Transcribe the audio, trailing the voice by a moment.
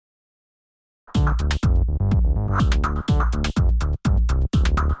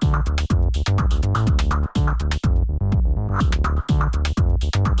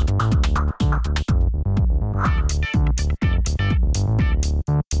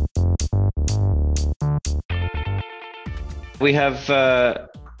We have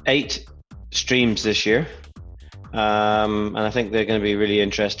 8 streams this year, and I think they're going to be really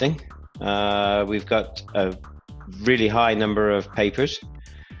interesting. We've got a really high number of papers.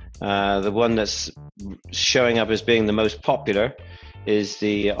 The one that's showing up as being the most popular is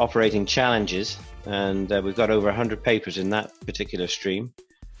the operating challenges, and we've got over 100 papers in that particular stream.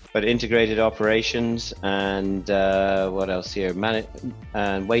 But integrated operations and what else here?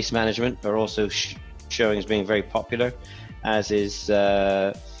 And waste management are also showing as being very popular, as is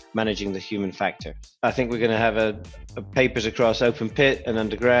managing the human factor. I think we're going to have a papers across open pit and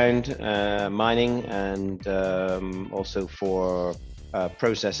underground mining, and also for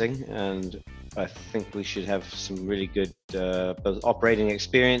processing. And I think we should have some really good both operating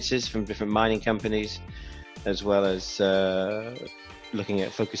experiences from different mining companies, as well as looking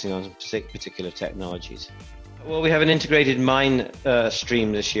at focusing on particular technologies. Well, we have an integrated mine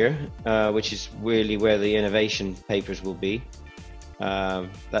stream this year, which is really where the innovation papers will be.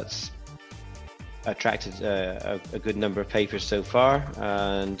 That's attracted a good number of papers so far,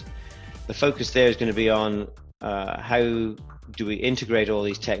 and the focus there is going to be on how do we integrate all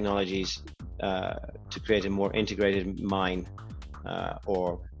these technologies to create a more integrated mine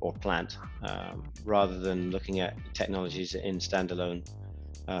or plant, rather than looking at technologies in standalone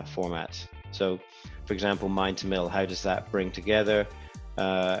formats. So, for example, mine to mill, how does that bring together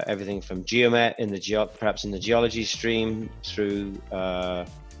everything from geomet in the perhaps in the geology stream through how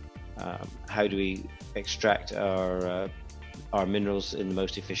do we extract our minerals in the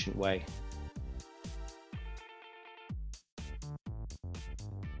most efficient way.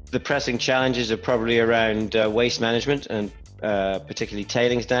 The pressing challenges are probably around waste management, and particularly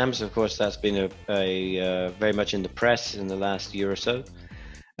tailings dams. Of course, that's been very much in the press in the last year or so.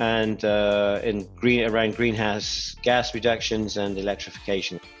 And around greenhouse gas reductions and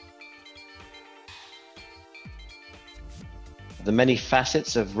electrification. The many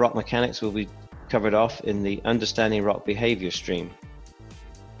facets of rock mechanics will be covered off in the Understanding Rock Behavior stream.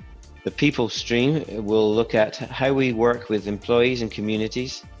 The People stream will look at how we work with employees and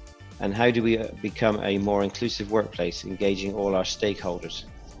communities, and how do we become a more inclusive workplace, engaging all our stakeholders.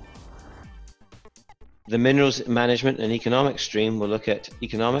 The Minerals Management and Economics stream will look at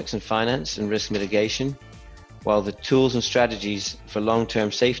economics and finance and risk mitigation, while the tools and strategies for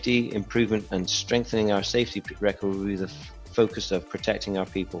long-term safety improvement and strengthening our safety record will be the focus of protecting our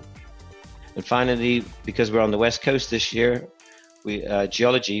people. And finally, because we're on the West Coast this year,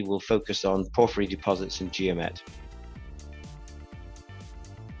 geology will focus on porphyry deposits and geomet.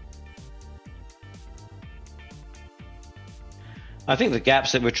 I think the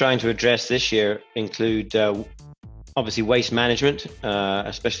gaps that we're trying to address this year include obviously waste management,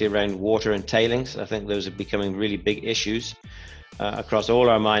 especially around water and tailings. I think those are becoming really big issues across all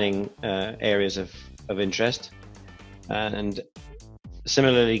our mining areas of interest. And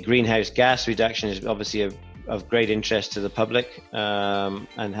similarly, greenhouse gas reduction is obviously of great interest to the public,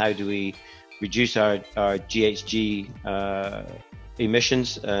 and how do we reduce our GHG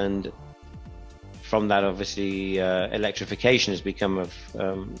emissions, and from that, obviously, electrification has become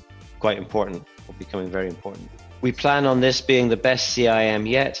quite important, or becoming very important. We plan on this being the best CIM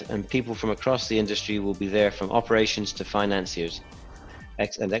yet, and people from across the industry will be there, from operations to financiers,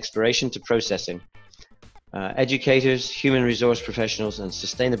 and exploration to processing. Educators, human resource professionals, and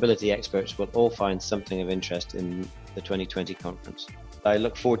sustainability experts will all find something of interest in the 2020 conference. I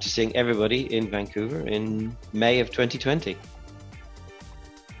look forward to seeing everybody in Vancouver in May of 2020.